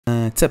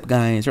What's up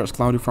guys, here's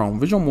Claudio from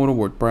Visualmodo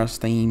WordPress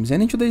themes,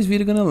 and in today's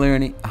video gonna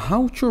learn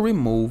how to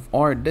remove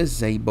or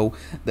disable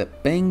the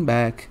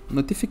pingback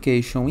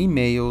notification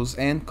emails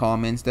and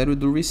comments that we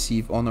do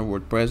receive on our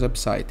WordPress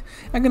website.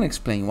 I'm gonna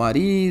explain what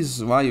it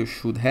is, why you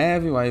should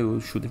have it, why you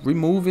should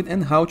remove it,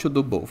 and how to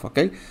do both,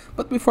 okay?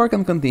 But before I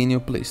can continue,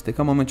 please take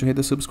a moment to hit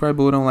the subscribe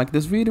button, like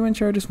this video, and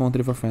share this one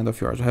with a friend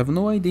of yours. I have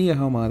no idea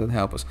how much that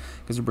helps us,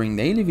 because we bring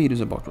daily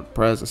videos about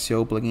WordPress,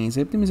 SEO,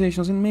 plugins,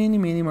 optimizations, and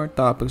many more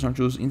topics on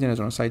choose internet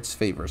on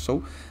site's favor.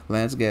 So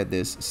let's get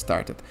this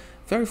started.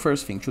 Very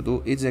first thing to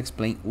do is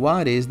explain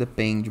what is the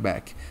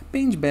pingback.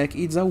 Pingback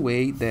is a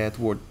way that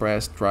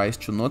WordPress tries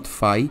to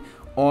notify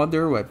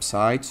other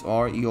websites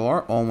or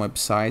your own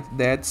website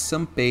that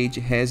some page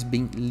has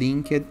been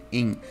linked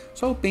in.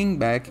 So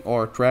pingback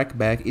or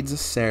trackback is a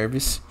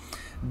service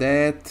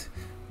that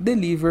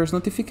delivers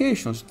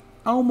notifications,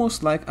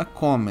 almost like a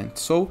comment.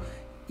 So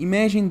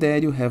imagine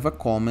that you have a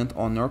comment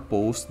on your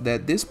post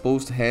that this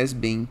post has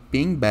been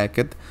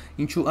pingbacked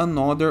into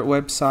another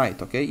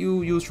website. Okay,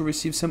 you used to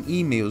receive some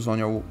emails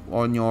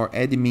on your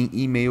admin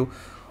email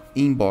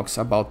inbox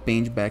about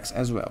pingbacks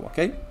as well.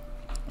 Okay,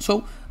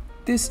 so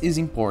this is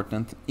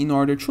important in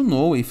order to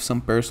know if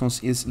some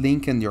persons is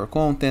linking your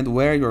content,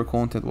 where your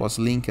content was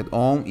linked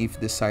on, if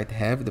the site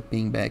have the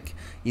pingback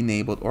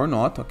enabled or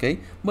not. Okay,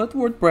 but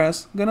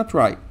WordPress gonna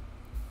try.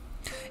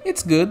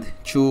 It's good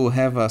to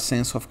have a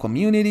sense of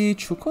community,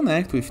 to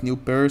connect with new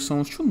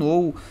persons, to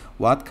know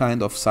what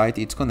kind of site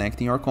it's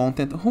connecting your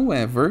content.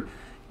 However,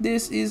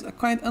 this is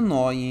quite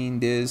annoying.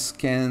 This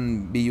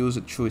can be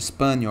used to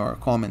spam your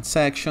comment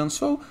section.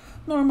 So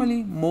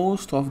normally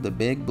most of the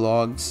big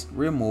blogs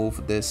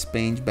remove this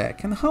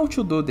pingback. And how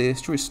to do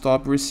this to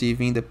stop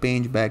receiving the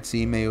pingbacks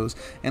emails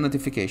and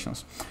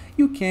notifications?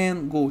 You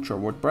can go to your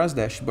WordPress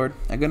dashboard.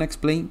 I'm gonna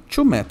explain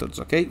two methods,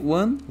 okay?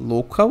 One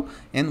local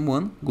and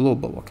one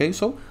global, okay?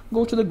 So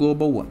go to the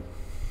global one.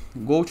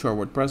 Go to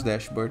your WordPress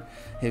dashboard,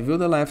 review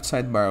the left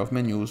sidebar of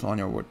menus on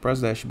your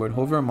WordPress dashboard,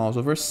 hover your mouse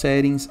over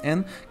settings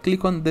and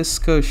click on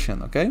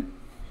discussion, okay?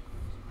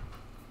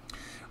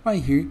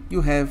 Right here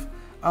you have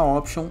an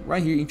option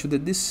right here into the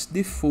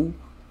default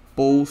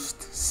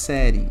post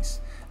settings.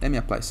 Let me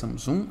apply some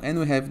zoom and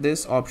we have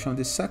this option,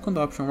 the second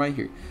option right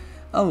here.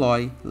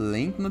 Allow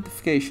link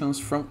notifications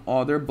from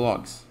other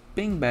blogs,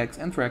 pingbacks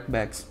and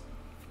trackbacks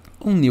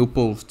on new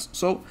posts.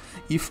 So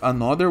if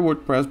another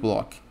WordPress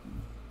blog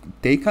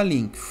take a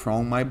link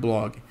from my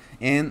blog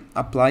and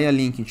apply a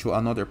link into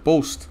another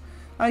post,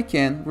 I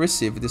can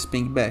receive this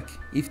pingback.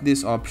 If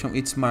this option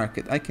is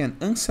marked, I can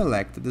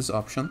unselect this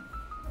option,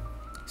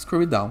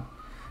 scroll it down,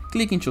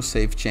 click into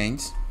save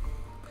changes,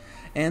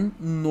 and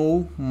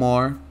no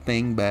more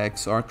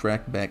pingbacks or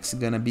trackbacks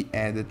gonna be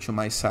added to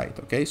my site.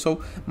 Okay,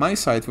 so my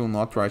site will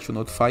not try to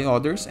notify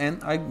others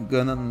and I'm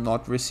gonna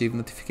not receive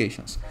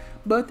notifications.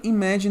 But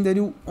imagine that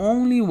you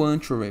only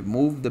want to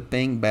remove the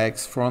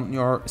pingbacks from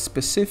your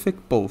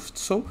specific post.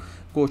 So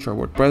go to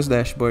your WordPress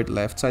dashboard,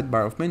 left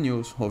sidebar of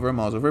menus, hover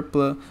mouse over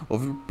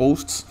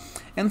posts,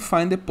 and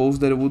find the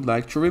post that you would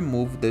like to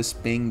remove this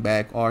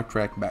pingback or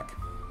trackback.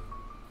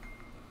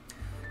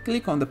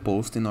 Click on the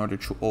post in order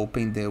to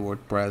open the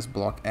WordPress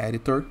block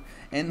editor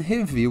and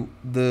review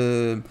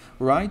the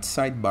right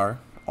sidebar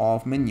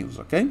of menus,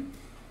 okay?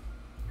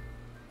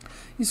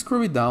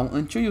 Scroll down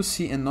until you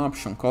see an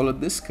option called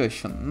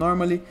discussion.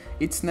 Normally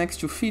it's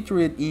next to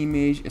featured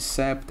image,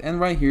 accept, and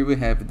right here we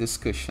have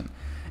discussion.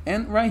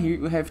 And right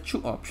here we have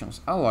two options: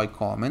 allow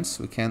comments,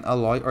 we can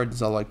allow or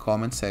disallow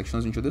comment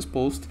sections into this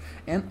post,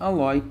 and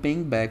allow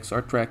pingbacks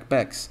or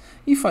trackbacks.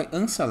 If I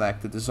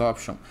unselect this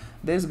option,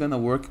 this is gonna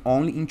work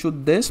only into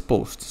this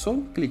post.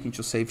 So click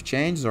into save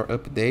changes or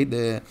update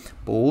the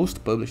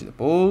post, publish the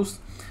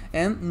post,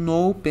 and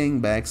no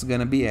pingbacks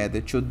gonna be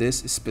added to this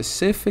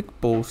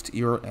specific post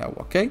URL,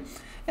 okay?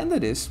 And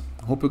that is.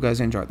 Hope you guys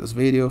enjoyed this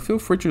video. Feel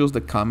free to use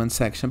the comment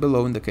section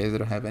below in the case that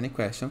you have any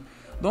question.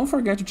 Don't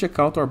forget to check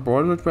out our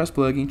broad WordPress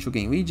plugin to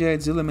gain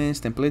widgets, elements,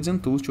 templates,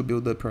 and tools to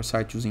build up your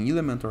site using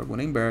Element or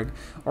Gutenberg,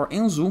 or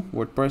Enzo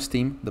WordPress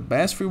theme, the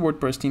best free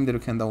WordPress theme that you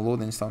can download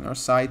and install on your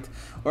site,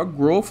 or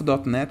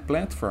Growth.net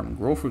platform,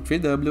 Growth with 3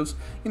 Ws,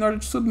 in order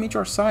to submit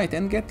your site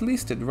and get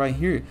listed right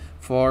here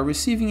for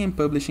receiving and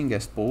publishing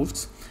guest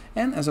posts.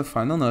 And as a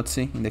final note,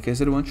 in the case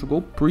that you want to go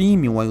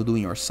premium while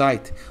doing your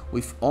site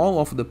with all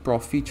of the pro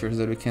features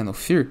that we can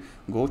offer,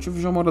 go to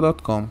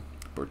visualmodo.com,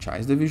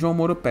 purchase the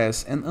Visualmodo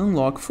Pass, and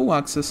unlock full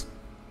access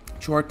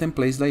to our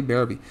templates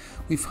library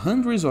with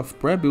hundreds of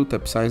pre-built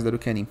websites that you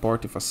can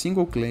import with a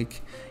single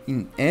click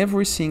in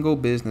every single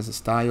business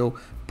style,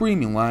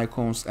 premium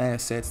icons,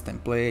 assets,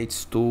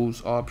 templates,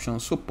 tools,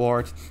 options,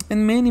 support,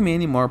 and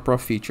many more pro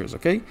features,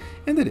 okay?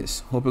 And that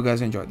is. Hope you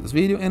guys enjoyed this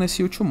video and I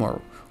see you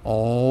tomorrow.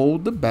 All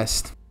the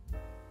best!